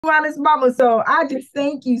Honest Mama. So I just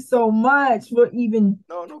thank you so much for even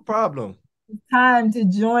No, no problem. time to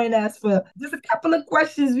join us for just a couple of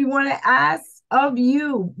questions we want to ask of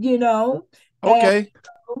you. And Okay.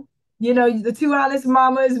 the two honest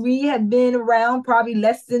mamas, we have been around probably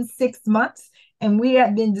less than 6 months, and we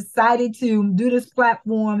have been decided to do this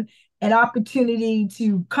platform an opportunity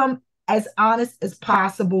to come as honest as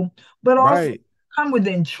possible, but also Right. come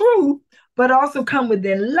within truth, but also come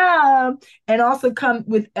within love, and also come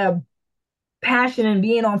with a passion and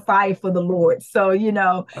being on fire for the Lord. So, That's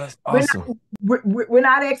we're awesome. not we're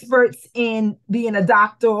not experts in being a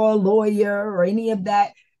doctor or a lawyer or any of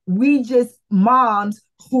that. We just moms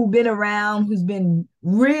who've been around, who's been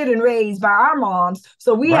reared and raised by our moms.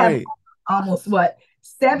 So we have Right. almost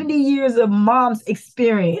 70 years of mom's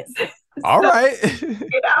experience. All So, right.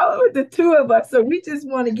 the two of us. So we just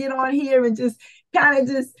want to get on here and just kind of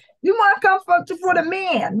just we want to come for the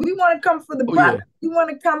man. We want to come for the Oh brother. yeah. We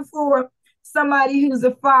want to come for somebody who's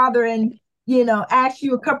a father and ask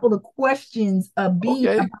you a couple of questions of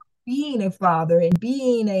Okay. being a father and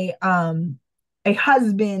being a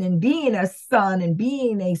husband and being a son and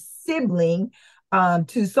being a sibling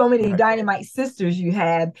to so many Right. dynamite sisters you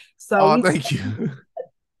have. So Oh, we thank you.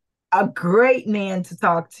 a great man to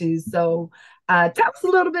talk to. So tell us a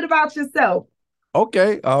little bit about yourself.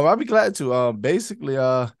 Okay. I'll be glad to. Basically,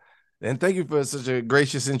 and thank you for such a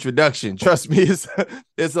gracious introduction. Trust me,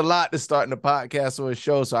 it's a lot to start in a podcast or a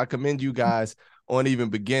show. So I commend you guys on even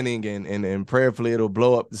beginning and prayerfully it'll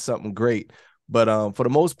blow up to something great. But for the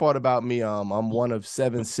most part about me, I'm one of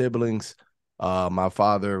seven siblings. My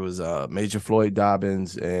father was Major Floyd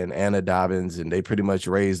Dobbins and Anna Dobbins, and they pretty much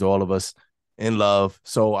raised all of us in love.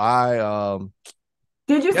 So I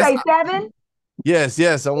Did you yes, say seven?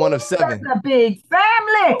 yes, I'm one of seven. That's a big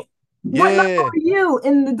family. What number Yeah. are you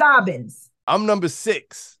in the Dobbins? I'm number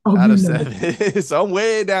six Oh, out you of number seven. So I'm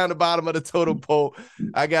way down the bottom of the totem pole.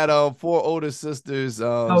 I got four older sisters,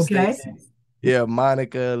 okay. Stacy, yeah,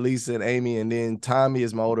 Monica, Lisa, and Amy, and then Tommy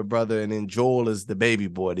is my older brother, and then Joel is the baby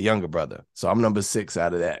boy, the younger brother. So I'm number six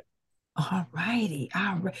out of that. All righty.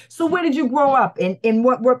 All right. So where did you grow up? In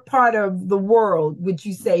what part of the world would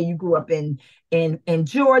you say you grew up in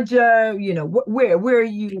Georgia? Where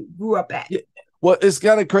you grew up at? Yeah. Well, it's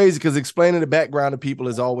kind of crazy because explaining the background to people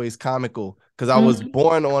is always comical. Because I was Mhm.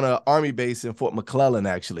 born on an army base in Fort McClellan,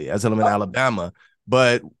 actually, as I'm in Alabama.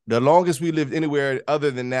 But the longest we lived anywhere other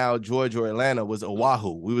than now Georgia or Atlanta was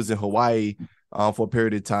Oahu. We was in Hawaii for a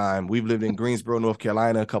period of time. We've lived in Greensboro, North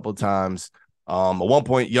Carolina, a couple of times. At one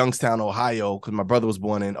point, Youngstown, Ohio, because my brother was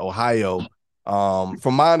born in Ohio.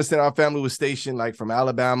 From my understanding, our family was stationed like from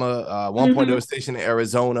Alabama. At one point, they were Mhm. stationed in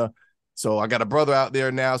Arizona. So I got a brother out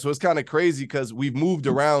there now. So it's kind of crazy because we've moved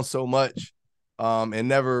around so much and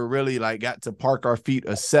never really like got to park our feet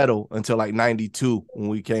or settle until like 92 when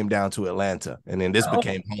we came down to Atlanta. And then this Oh,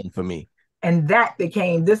 became home for me. and that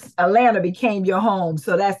became this Atlanta became your home.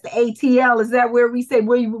 So that's the ATL. Is that where we say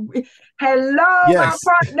where you? Hello, my Yes.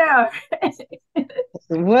 partner.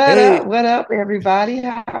 What Hey. up? What up, everybody?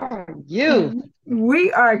 How are you?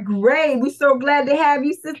 We are great. We're so glad to have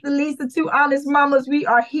you, Sister Lisa. Two honest mamas. We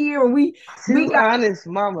are here, and we Two got honest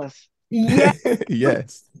mamas. yeah. We,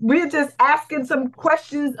 Yes. we're just asking some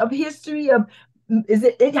questions of history of is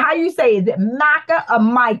how you say is it Micah or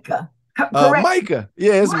Micah? Correct, Micah.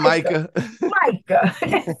 Yeah, it's Micah. Micah.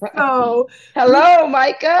 Micah. So we Hello,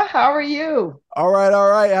 Micah. How are you? All right, all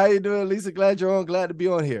right. How you doing, Lisa? Glad you're on. Glad to be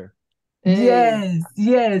on here. Hey. yes,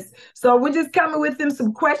 yes. So we're just coming with him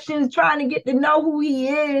some questions, trying to get to know who he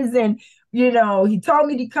is. And, he told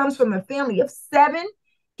me he comes from a family of seven.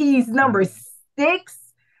 He's number Mhm. six.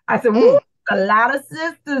 I said, woo, Mm. a lot of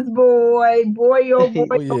sisters, boy. Boy, oh boy.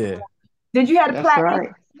 Oh yeah. Did you have to That's plait any right.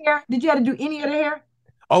 hair? Did you have to do any of the hair?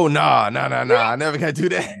 Oh nah, nah, nah, You, nah. I never got to do you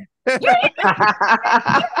that.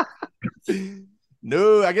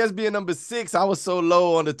 No, I guess being number six, I was so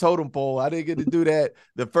low on the totem pole. I didn't get to do that.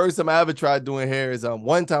 The first time I ever tried doing hair is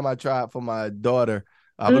one time I tried for my daughter,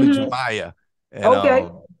 I believe mm-hmm. Jemiah. And Okay.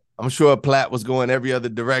 I'm sure Platt was going every other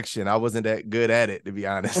direction. I wasn't that good at it, to be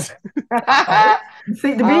honest. Oh,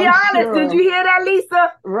 see, to be I'm honest, did you sure. hear that,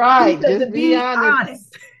 Lisa? He Right. said to Just be be honest.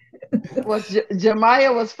 honest. Was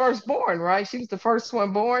Jemiah was first born, right? She was the first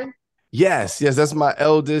one born. Yes, that's my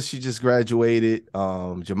eldest. She just graduated.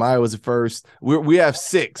 Jemiah was the first. We have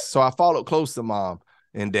six, so I followed close to mom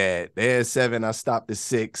and dad. They had seven. I stopped at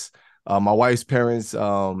six. My wife's parents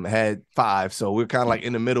had five, so we're kind of like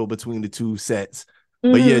in the middle between the two sets.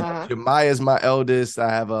 But yeah, Mhm. Jemiah is my eldest. I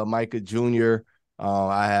have Micah Jr.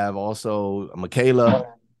 I have also Michaela.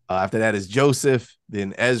 After that is Joseph,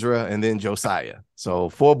 then Ezra, and then Josiah. So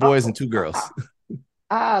four boys and two girls.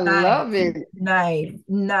 I Nice, love it.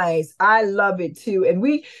 nice. I love it too. And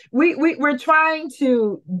we're trying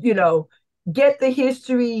to, get the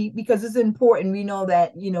history because it's important. We know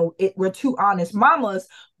that, we're two honest mamas,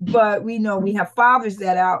 but we know we have fathers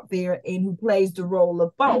that are out there and who plays the role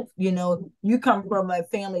of both. You come from a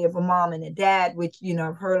family of a mom and a dad, which,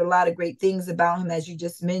 I've heard a lot of great things about him, as you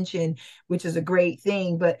just mentioned, which is a great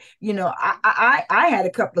thing. But, I had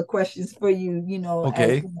a couple of questions for you, as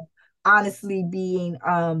Okay. honestly being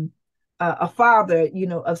a father,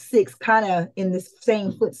 of six, kind of in the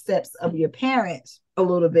same footsteps of your parents a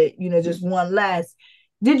little bit, just one less.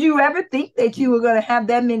 Did you ever think that you were going to have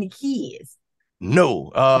that many kids?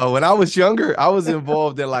 No. When I was younger, I was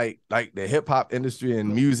involved in like the hip hop industry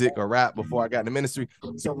and music or rap before I got in the ministry.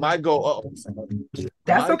 So my goal,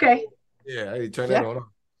 That's my okay. yeah, hey, turn that Yeah. on.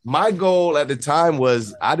 My goal at the time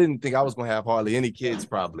was I didn't think I was gonna have hardly any kids,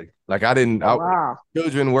 probably. Like Oh, wow.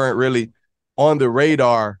 children weren't really on the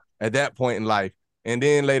radar at that point in life. And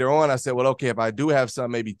then later on, I said, well, okay, if I do have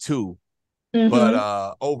some, maybe two. But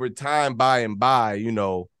Mm-hmm. over time, by and by,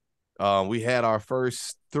 we had our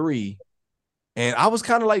first three. And I was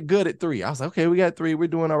kind of like good at three. I was like, okay, we got three. We're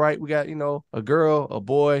doing all right. We got, a girl, a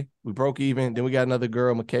boy. We broke even. Then we got another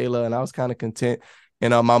girl, Michaela, and I was kind of content.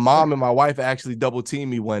 And my mom and my wife actually double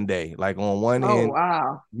teamed me one day. Like on one Oh, end,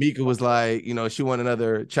 wow. Mika was like, she wanted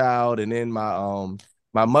another child. And then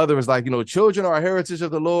my mother was like, children are a heritage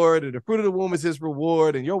of the Lord, and the fruit of the womb is his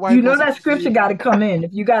reward. And your wife wants to That scripture see. got to come in.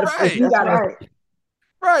 If Right. you That's got to, right.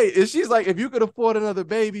 Right. And she's like, if you could afford another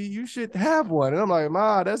baby, you should have one. And I'm like,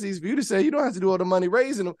 Ma, that's easy for you to say. You don't have to do all the money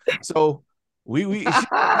raising them. So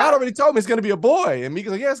God already told me it's gonna be a boy. And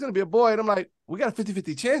Mika's like, yeah, it's gonna be a boy. And I'm like, we got a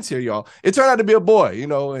 50-50 chance here, y'all. It turned out to be a boy,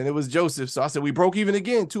 and it was Joseph. So I said, we broke even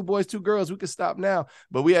again, 2 boys, 2 girls. We could stop now.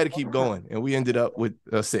 But we had to keep going. And we ended up with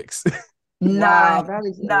 6. nice, Wow, that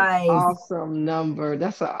is an nice. awesome number.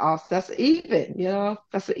 That's even,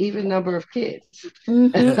 that's an even number of kids.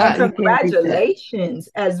 Mm-hmm. And You can't beat that. congratulations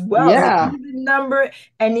as well. An Yeah, even number.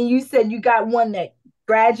 And then you said you got one that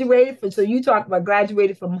graduated from, so you talked about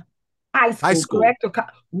graduated from high High school, school. correct?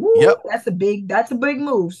 Woo, Yep. that's a big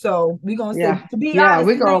move. So we're gonna say, yeah, to be yeah. honest,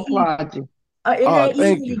 We're gonna applaud you. it Oh, ain't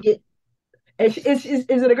thank easy you. to get. Is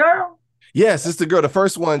it a girl? Yes, it's the girl, the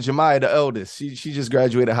first one, Jemiah, the eldest. She just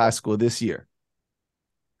graduated high school this year.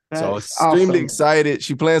 That So is extremely awesome. excited.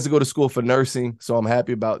 She plans to go to school for nursing. So I'm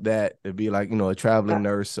happy about that. It'd be like, a Uh, traveling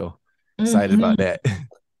nurse. So excited about Mm-hmm. that.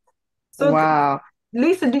 So Wow.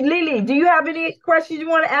 Lily, do you have any questions you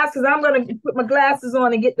want to ask? Because I'm gonna put my glasses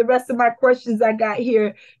on and get the rest of my questions I got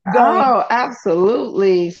here going. Oh,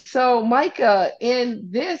 absolutely. So, Micah, in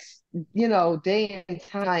this, day and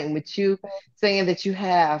time, with you saying that you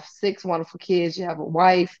have 6 wonderful kids, you have a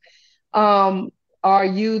wife, um, are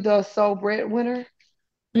you the sole breadwinner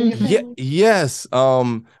in your Yeah, Mm-hmm. family? yes.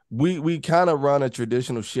 We kind of run a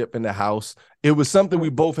traditional ship in the house. It was something we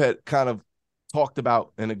both had kind of talked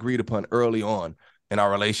about and agreed upon early on in our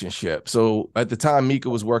relationship. So at the time, Mika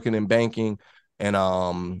was working in banking,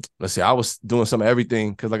 and let's see, I was doing some of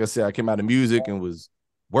everything because, like I said, I came out of music and was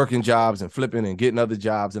working jobs and flipping and getting other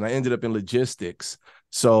jobs, and I ended up in logistics.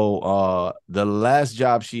 So the last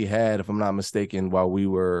job she had, if I'm not mistaken, while we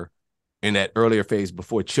were in that earlier phase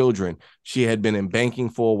before children, she had been in banking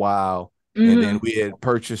for a while, and then Mm-hmm. we had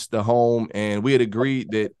purchased the home, and we had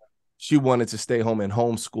agreed that she wanted to stay home and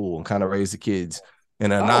homeschool and kind of raise the kids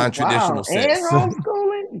in a Oh, wow. non-traditional And sense.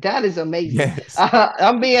 homeschooling? That is amazing. Yes.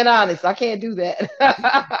 I'm being honest. I can't do that.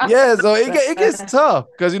 Yeah, so it gets tough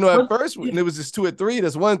because at What? first when it was just 2 or 3,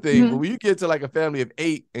 that's one thing. But Mhm. when you get to like a family of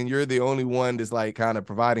 8 and you're the only one that's like kind of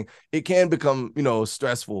providing, it can become,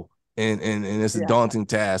 stressful and it's a Yeah, daunting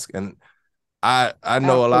task. And I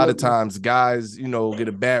know a lot of absolutely. times guys, get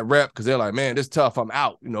a bad rep because they're like, man, this tough, I'm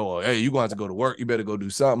out. Or, hey, you're going to have to go to work. You better go do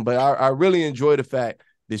something. But I really enjoy the fact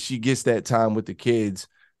that she gets that time with the kids,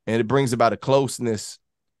 and it brings about a closeness.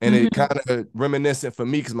 And it Mhm. kind of reminiscent for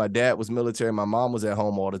me because my dad was military. My mom was at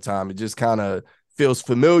home all the time. It just kind of feels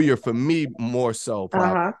familiar for me more so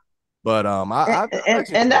probably. Uh-huh. But And, I and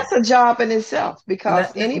actually and enjoy it. that's a job in itself because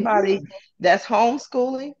Yeah. anybody that's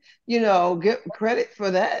homeschooling, get credit for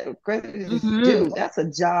that. Credit is Mhm. due. That's a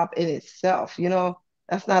job in itself.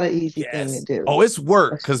 That's not an easy thing to Yes. do. Oh, it's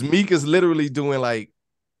work because Mika's literally doing like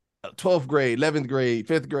 12th grade, 11th grade,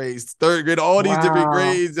 5th grade, 3rd grade, all these different Wow.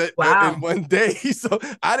 grades in Wow. one day. So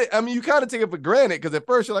I mean, you kind of take it for granted because at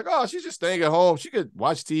first you're like, oh, she's just staying at home. She could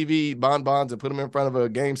watch TV, bonbons, and put them in front of a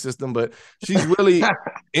game system, but she's really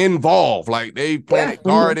involved. Like they Yeah. planted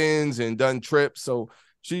gardens and done trips. So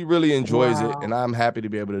she really enjoys it. And Wow. I'm happy to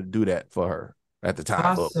be able to do that for her at the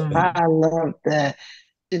time. But Awesome. I love that.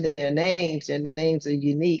 Their names are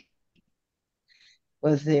unique.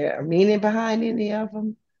 Was there a meaning behind any of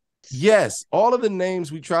them? Yes, all of the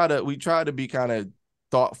names we try to be kind of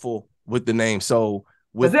thoughtful with the name. So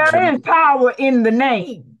Because with there is power in the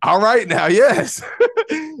name. all right now, yes.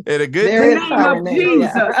 And a good There The is name. name power of in name,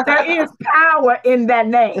 yeah. Jesus. There is power in that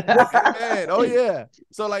name. Amen. Oh yeah.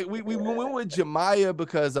 So like we went with Jemiah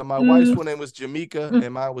because my wife's full name was Jamaica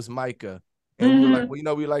and mine was Micah. And we were like,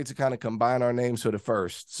 well, we like to kind of combine our names for the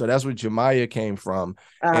first. So that's where Jemiah came from.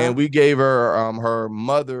 And we gave her her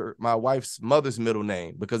mother, my wife's mother's middle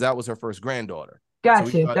name, because that was her first granddaughter. So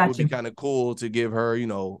we thought it would be kind of cool to give her,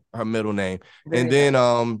 her middle name. Very and then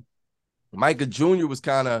nice. Micah Jr. was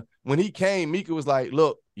kind of, when he came, Mika was like,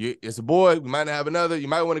 look, it's a boy. We might not have another. You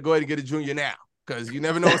might want to go ahead and get a junior now because you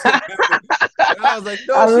never know what's going to happen. And I was like,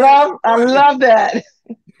 no, I love that.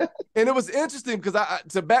 And it was interesting because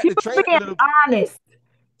to back She the was train a being little. honest.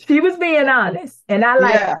 She was being honest. And I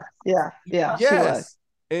like Yeah, she was. Yes.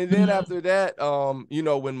 And then after that,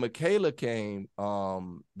 when Michaela came,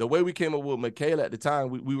 the way we came up with Michaela at the time,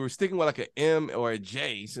 we were sticking with like an M or a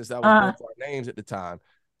J since that was both our names at the time.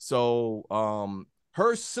 So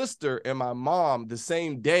her sister and my mom the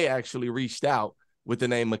same day actually reached out with the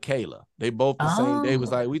name Michaela. They both the same day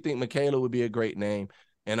was like, we think Michaela would be a great name.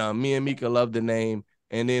 And me and Mika loved the name.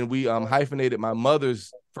 And then we hyphenated my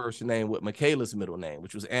mother's first name with Michaela's middle name,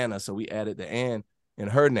 which was Anna. So we added the Ann in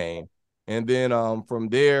her name. And then from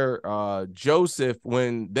there, Joseph,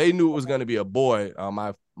 when they knew it was going to be a boy,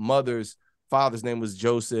 my mother's father's name was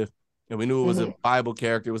Joseph. And we knew it was a Bible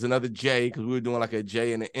character. It was another J because we were doing like a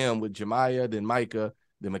J and an M with Jemiah, then Micah,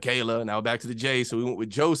 then Michaela. Now back to the J. So we went with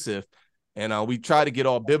Joseph. And we tried to get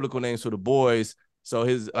all biblical names for the boys. So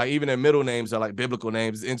his even their middle names are like biblical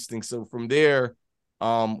names. It's interesting. So from there,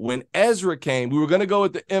 when Ezra came, we were going to go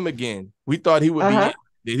with the M again. We thought he would be it,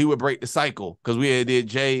 that he would break the cycle because we had did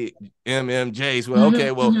J, M, M, J. So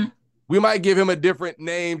okay, we might give him a different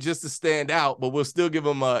name just to stand out, but we'll still give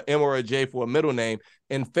him a M or a J for a middle name.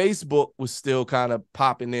 And Facebook was still kind of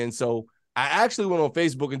popping in. So I actually went on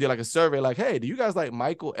Facebook and did like a survey like, hey, do you guys like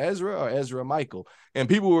Michael Ezra or Ezra Michael? And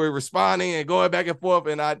people were responding and going back and forth.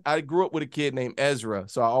 And I grew up with a kid named Ezra.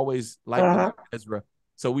 So I always liked Ezra.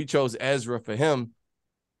 So we chose Ezra for him.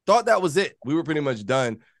 Thought that was it. We were pretty much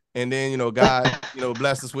done. And then, God,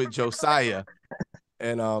 blessed us with Josiah.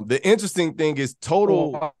 And the interesting thing is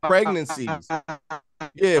total pregnancies.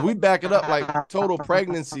 Yeah, we back it up like total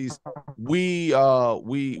pregnancies. We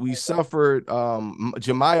suffered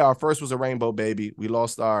Jemiah, our first was a rainbow baby. We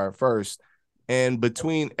lost our first. And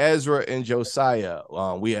between Ezra and Josiah,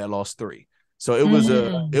 we had lost 3. So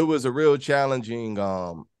it was a real challenging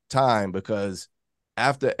time because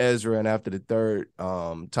after Ezra and after the third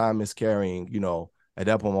time miscarrying, at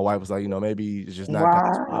that point, my wife was like, maybe it's just not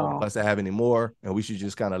possible for us to have any more, and we should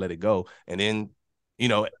just kind of let it go. And then,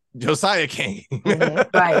 Josiah came.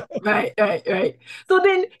 Right.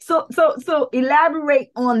 So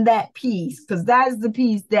elaborate on that piece, because that's the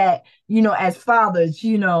piece that, as fathers,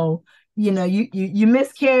 you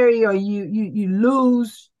miscarry or you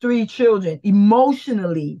lose 3 children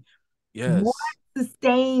emotionally. Yes. What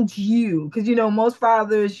sustains you? Because most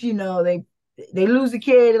fathers, they lose a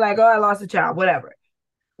kid, like, oh, I lost a child, whatever.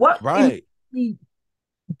 What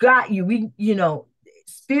got you?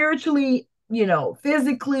 Spiritually,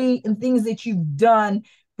 physically, and things that you've done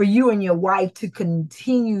for you and your wife to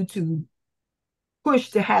continue to push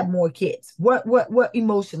to have more kids. What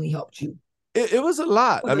emotionally helped you? It was a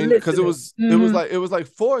lot. I mean, because it was like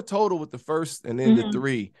 4 total with the first, and then the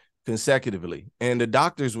 3 consecutively. And the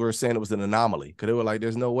doctors were saying it was an anomaly because they were like,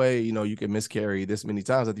 "There's no way you can miscarry this many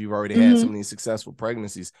times after you've already had so many successful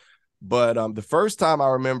pregnancies." But the first time I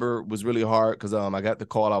remember was really hard because I got the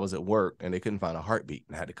call. I was at work and they couldn't find a heartbeat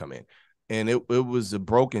and I had to come in. And it was a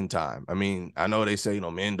broken time. I mean, I know they say,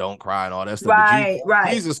 men don't cry and all that stuff. But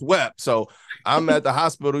Jesus wept. So I'm at the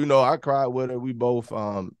hospital, I cried with her. We both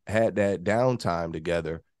had that downtime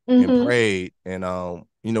together and prayed. And,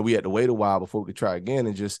 we had to wait a while before we could try again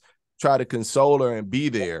and just try to console her and be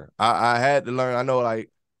there. I had to learn. I know, like,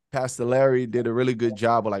 Pastor Larry did a really good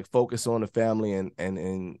job of like focus on the family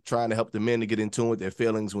and trying to help the men to get in tune with their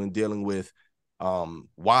feelings when dealing with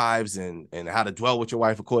wives and how to dwell with your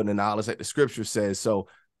wife according to knowledge, like the scripture says. So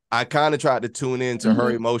I kind of tried to tune into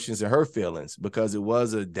her emotions and her feelings because it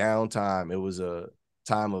was a downtime. It was a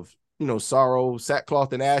time of, sorrow,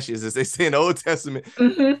 sackcloth and ashes, as they say in the Old Testament.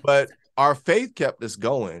 But our faith kept us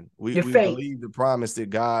going. We believed the promise that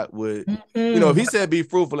God would, if he said be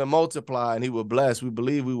fruitful and multiply and he would bless, we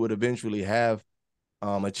believe we would eventually have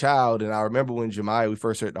a child. And I remember when Jemiah, we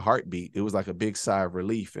first heard the heartbeat, it was like a big sigh of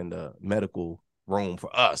relief in the medical room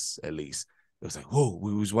for us, at least. It was like, whoa,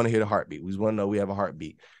 we just want to hear the heartbeat. We just want to know we have a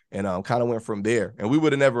heartbeat. and kind of went from there. And we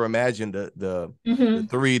would have never imagined the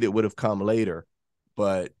 3 that would have come later.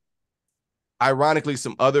 But ironically,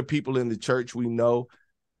 some other people in the church we know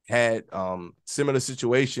had similar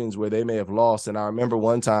situations where they may have lost. And I remember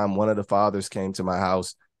one time one of the fathers came to my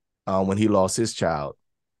house when he lost his child.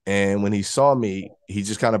 And when he saw me, he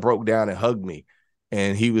just kind of broke down and hugged me.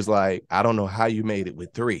 And he was like, I don't know how you made it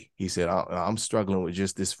with 3. He said, I'm struggling with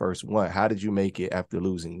just this first one. How did you make it after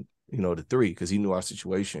losing, the 3? Because he knew our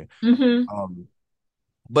situation.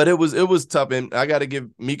 But it was tough. And I got to give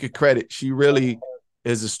Micah credit. She really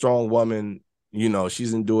is a strong woman.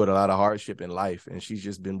 She's endured a lot of hardship in life, and she's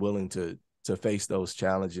just been willing to face those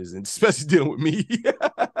challenges, and especially dealing with me.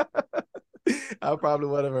 I'm probably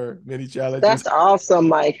one of her many challenges. That's awesome,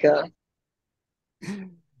 Micah.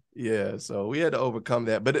 Yeah, so we had to overcome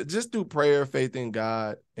that, but just through prayer, faith in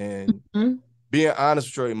God, and being honest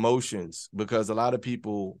with your emotions, because a lot of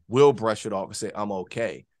people will brush it off and say, I'm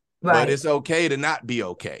okay. Right. But it's okay to not be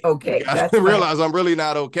okay. Okay. You gotta realize I'm really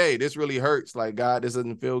not okay. This really hurts. Like, God, this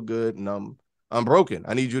doesn't feel good, and I'm broken.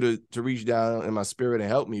 I need you to reach down in my spirit and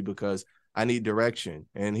help me, because I need direction.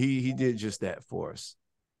 And he did just that for us.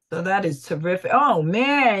 So that is terrific. Oh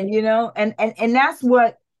man, and that's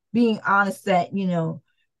what being honest that,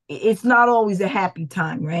 it's not always a happy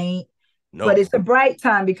time, right? No. But it's a bright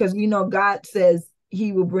time, because we know God says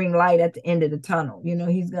he will bring light at the end of the tunnel.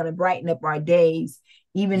 He's going to brighten up our days,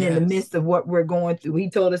 even in the midst of what we're going through. He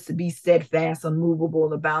told us to be steadfast,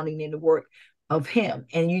 unmovable, abounding in the work of him.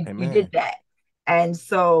 And you did that. And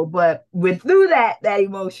so, but through that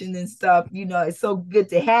emotion and stuff, it's so good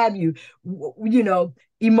to have you,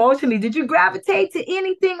 emotionally. Did you gravitate to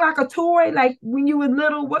anything, like a toy? Like when you were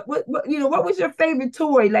little, what was your favorite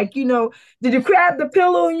toy? Like, did you grab the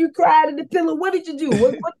pillow and you cried at the pillow? What did you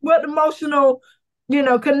do? What emotional,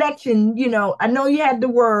 connection, I know you had the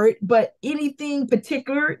word, but anything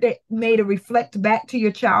particular that made it reflect back to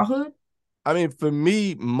your childhood? I mean, for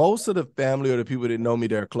me, most of the family or the people that know me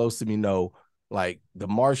that are close to me know, like, the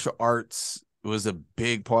martial arts was a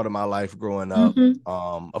big part of my life growing up.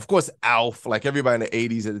 Of course, Alf, like everybody in the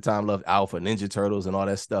 80s at the time loved Alf and Ninja Turtles and all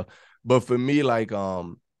that stuff. But for me, like,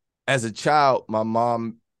 as a child, my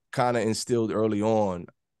mom kind of instilled early on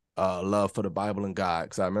love for the Bible and God.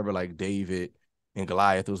 Because I remember, like, David and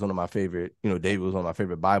Goliath was one of my favorite, David was one of my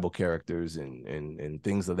favorite Bible characters and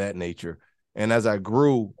things of that nature. And as I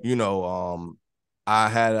grew, I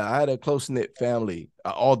had a close-knit family.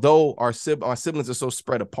 Although my siblings are so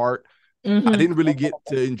spread apart, I didn't really get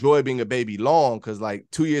to enjoy being a baby long, because like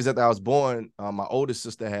 2 years after I was born, my oldest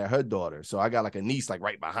sister had her daughter. So I got like a niece like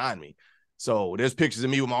right behind me. So there's pictures of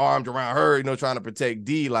me with my arms around her, trying to protect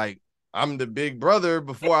D. Like, I'm the big brother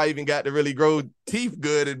before I even got to really grow teeth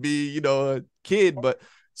good and be, a kid. But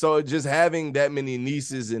so just having that many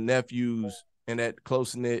nieces and nephews and that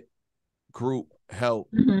close-knit group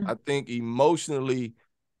helped. I think emotionally,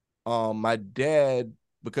 my dad,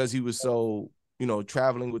 because he was so,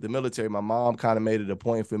 traveling with the military, my mom kind of made it a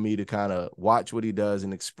point for me to kind of watch what he does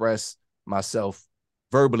and express myself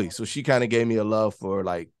verbally. So she kind of gave me a love for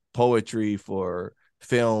like poetry, for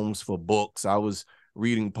films, for books. I was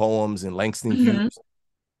reading poems and Langston Hughes.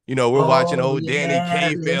 We're watching old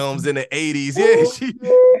Danny Kaye films in the 80s. Yeah,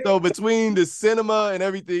 so between the cinema and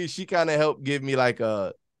everything, she kind of helped give me like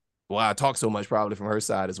I talk so much probably from her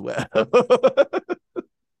side as well. But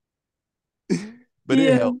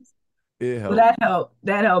it helped. Well,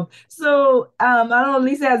 that helped. So I don't know if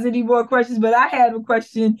Lisa has any more questions, but I had a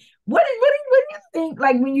question. What do you think,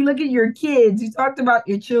 like, when you look at your kids, you talked about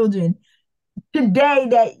your children today,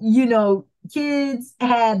 that kids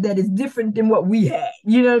have that is different than what we had?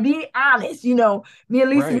 Being honest, me and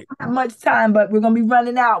Lisa, we don't have much time, but we're gonna be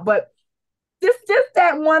running out. But just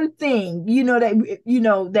that one thing,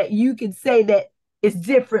 that you could say that it's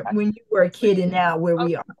different when you were a kid and now where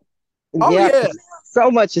we are. Yeah. So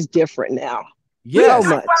much is different now. Yeah,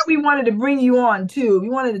 so that's why we wanted to bring you on too. We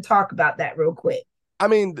wanted to talk about that real quick. I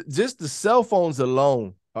mean, just the cell phones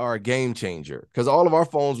alone are a game changer, because all of our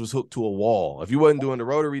phones was hooked to a wall. If you wasn't doing the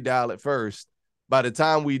rotary dial at first, by the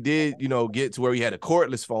time we did, get to where we had a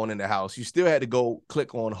cordless phone in the house, you still had to go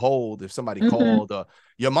click on hold if somebody called.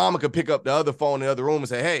 Your mama could pick up the other phone in the other room and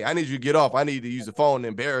say, hey, I need you to get off. I need to use the phone and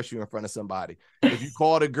embarrass you in front of somebody. If you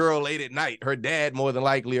called a girl late at night, her dad more than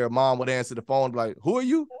likely or mom would answer the phone, like, who are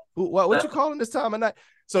you? What you calling this time of night?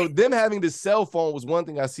 So them having the cell phone was one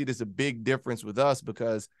thing I see that's a big difference with us,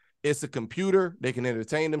 because it's a computer. They can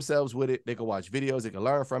entertain themselves with it. They can watch videos. They can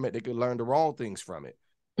learn from it. They can learn the wrong things from it.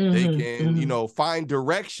 They can, find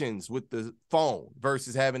directions with the phone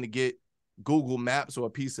versus having to get Google Maps or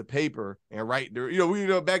a piece of paper and write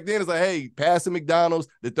there. Back then it's like, hey, pass the McDonald's,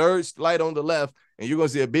 the third light on the left, and you're gonna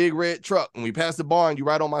see a big red truck. When we pass the barn, you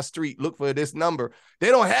right on my street, look for this number. They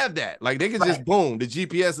don't have that. Like, they can just boom, the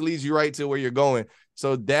GPS leads you right to where you're going.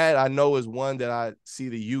 So that, I know, is one that I see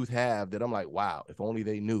the youth have that I'm like, wow, if only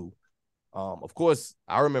they knew. Of course,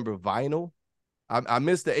 I remember vinyl. I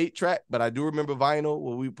missed the 8-track, but I do remember vinyl,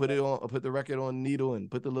 where we put the record on the needle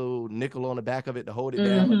and put the little nickel on the back of it to hold it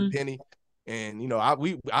down like a penny. And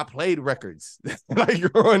I played records like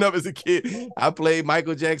growing up as a kid. I played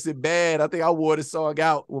Michael Jackson Bad. I think I wore the song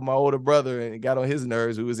out with my older brother, and it got on his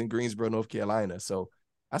nerves, who was in Greensboro, North Carolina. So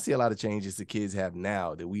I see a lot of changes the kids have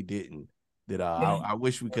now that we didn't. That I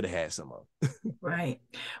wish we could have had some of. Right.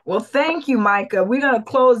 Well, thank you, Micah. We're going to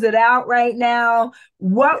close it out right now.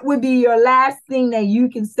 What would be your last thing that you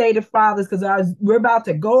can say to fathers? Because we're about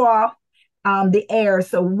to go off the air.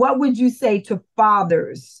 So what would you say to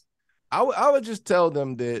fathers? I would just tell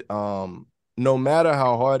them that no matter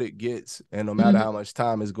how hard it gets and no matter how much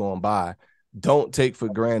time is going by, don't take for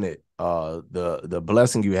granted the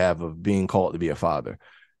blessing you have of being called to be a father.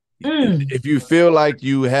 If you feel like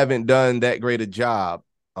you haven't done that great a job,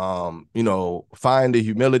 find the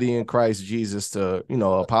humility in Christ Jesus to,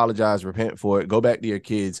 apologize, repent for it, go back to your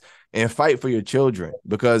kids and fight for your children.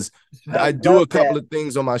 Because I do a couple of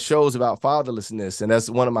things on my shows about fatherlessness, and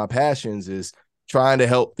that's one of my passions, is trying to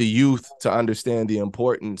help the youth to understand the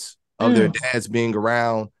importance of their dads being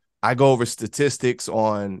around. I go over statistics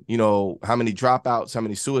on, how many dropouts, how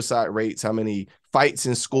many suicide rates, how many fights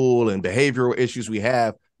in school and behavioral issues we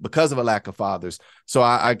have because of a lack of fathers. So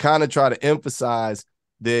I kind of try to emphasize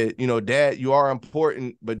that, dad, you are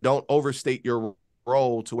important, but don't overstate your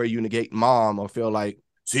role to where you negate mom or feel like,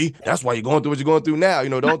 see, that's why you're going through what you're going through now.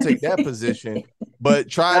 Don't take that position, but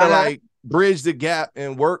try to bridge the gap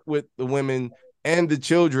and work with the women and the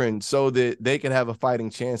children so that they can have a fighting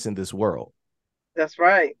chance in this world. That's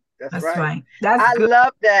right. That's right. I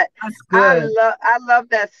love that. That's good. I love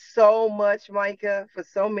that so much, Micah, for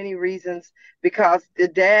so many reasons, because the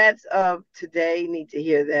dads of today need to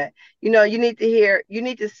hear that. We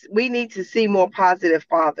need to see more positive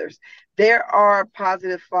fathers. There are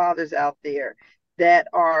positive fathers out there that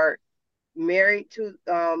are married to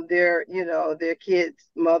their kid's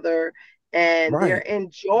mother, and they're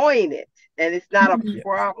enjoying it, and it's not a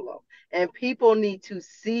problem. And people need to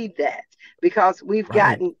see that, because we've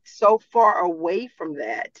gotten so far away from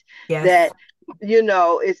that, that,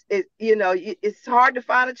 it's hard to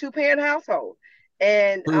find a 2-parent household.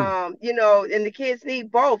 And, and the kids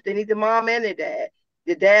need both. They need the mom and the dad.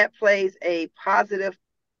 The dad plays a positive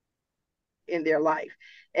in their life.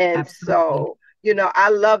 And so, I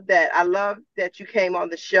love that. I love that you came on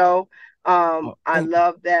the show. I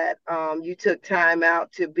love that you took time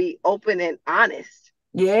out to be open and honest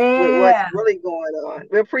with what's really going on.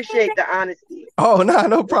 We appreciate the honesty. Oh,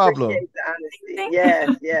 no problem. Appreciate the honesty.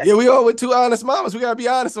 Yes. Yeah, we all with 2 honest mamas. We gotta be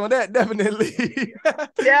honest on that, definitely.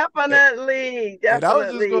 Definitely. And I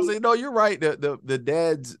was just gonna say, no, you're right. The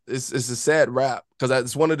dads, it's a sad rap, because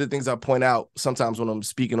it's one of the things I point out sometimes when I'm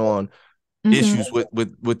speaking on issues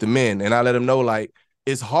with the men, and I let them know, like,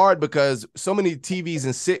 it's hard because so many TVs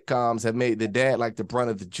and sitcoms have made the dad like the brunt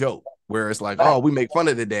of the joke, where it's like, oh, we make fun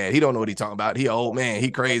of the dad. He don't know what he's talking about. He an old man. He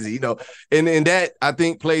crazy, and that, I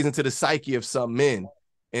think, plays into the psyche of some men.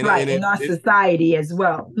 And in our society as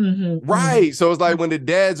well. Right. So it's like when the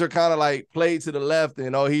dads are kind of like played to the left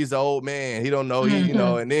and, oh, he's the old man. He don't know,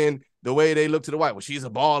 and then the way they look to the wife, well, she's a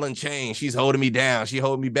ball and chain. She's holding me down. She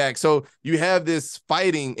holding me back. So you have this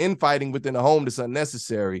infighting within the home that's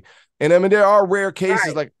unnecessary. And I mean, there are rare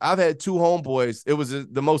cases. Like, I've had 2 homeboys. It was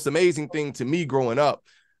the most amazing thing to me growing up.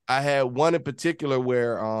 I had one in particular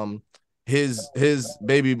where his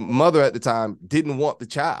baby mother at the time didn't want the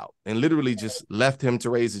child and literally just left him to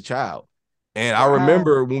raise the child. And I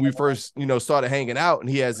remember when we first, started hanging out, and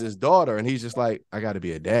he has his daughter, and he's just like, I got to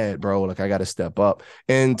be a dad, bro. Like, I got to step up.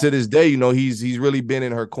 And to this day, he's really been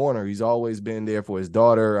in her corner. He's always been there for his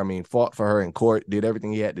daughter. I mean, fought for her in court, did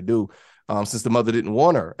everything he had to do. Since the mother didn't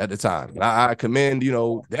want her at the time. And I commend,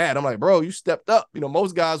 dad. I'm like, bro, you stepped up.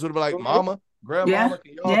 Most guys would have been like, mama, grandmama,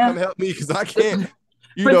 can y'all come help me? Because I can't,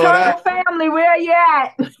 Paternal family, where you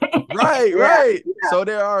at? Right. Yeah. So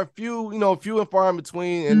there are a few, few and far in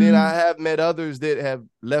between. And then I have met others that have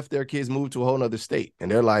left their kids, moved to a whole nother state. And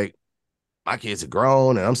they're like, my kids are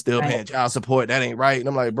grown and I'm still paying child support. That ain't right. And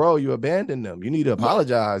I'm like, bro, you abandoned them. You need to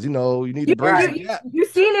apologize. You need to bridge the gap. You've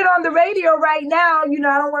seen it on the radio right now. I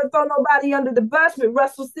don't want to throw nobody under the bus, but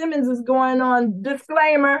Russell Simmons is going on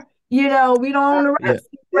disclaimer. We don't own the rights.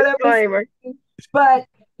 Disclaimer. But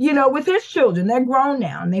with his children. They're grown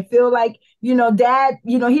now and they feel like, dad,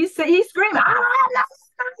 he's screaming, I don't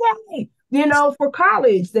have no, for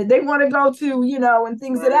college that they want to go to, and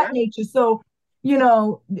things of that nature. So,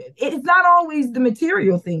 it's not always the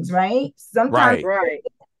material things, right? Sometimes Right.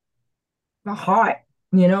 the heart,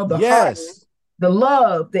 the heart, Yes. the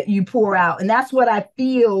love that you pour out. And that's what I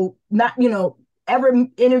feel, not, ever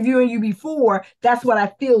interviewing you before, that's what I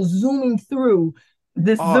feel zooming through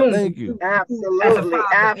this Oh, Zoom. thank you. Absolutely.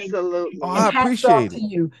 Absolutely. Oh, And I appreciate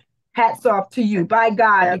it. Hats off to you, by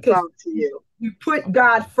God, Hats because off to you. You put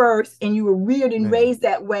God first and you were reared and raised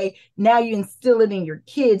that way. Now you instill it in your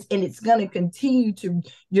kids and it's going to continue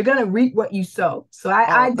you're going to reap what you sow. So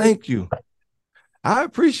I thank you. I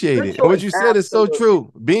appreciate it. And what you said is so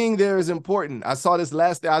true. Being there is important. I saw this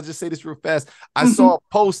last day. I'll just say this real fast. I saw a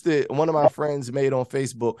post that one of my friends made on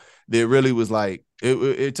Facebook that really was like,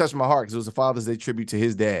 it touched my heart because it was a Father's Day tribute to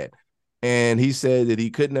his dad. And he said that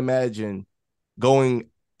he couldn't imagine going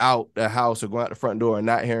out the house or going out the front door and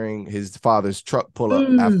not hearing his father's truck pull up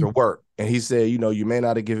after work. And he said, you may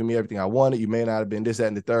not have given me everything I wanted. You may not have been this, that,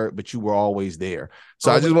 and the third, but you were always there.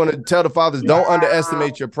 So I just want to tell the fathers, don't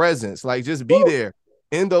underestimate your presence. Like, just be there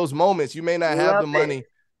in those moments. You may not have the money.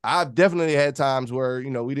 I've definitely had times where,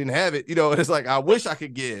 we didn't have it, and it's like, I wish I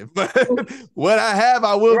could give, but what I have,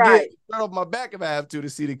 I will get off my back if I have to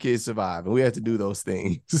see the kids survive. And we have to do those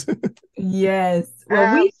things. Yes.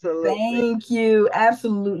 Well, we thank you.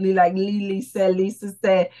 Absolutely. Like Lisa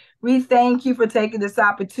said, we thank you for taking this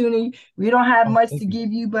opportunity. We don't have much to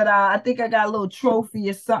give you, but I think I got a little trophy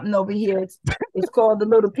or something over here. It's called the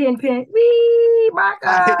little pin. Wee, my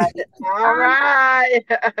God. All right.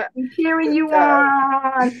 We're cheering you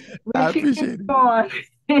on. I appreciate it.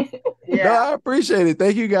 No, I appreciate it.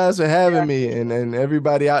 Thank you guys for having me. And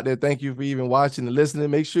everybody out there, thank you for even watching and listening.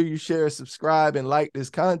 Make sure you share, subscribe, and like this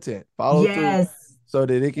content. Follow through so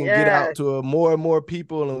that it can get out to more and more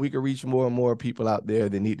people and we can reach more and more people out there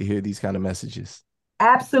that need to hear these kind of messages.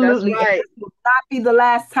 Absolutely. That's right. This will not be the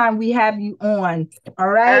last time we have you on. All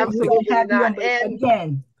right. Absolutely not. And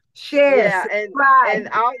again, share, subscribe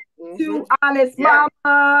to Honest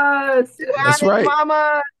Mamas. That's right.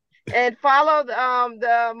 Mama. And follow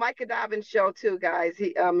the Micah Dobbins Show too, guys.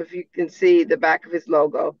 He if you can see the back of his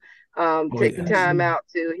logo. Take the time out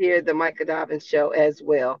to hear the Micah Dobbins Show as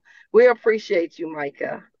well. We appreciate you,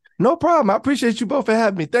 Micah. No problem. I appreciate you both for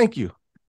having me. Thank you.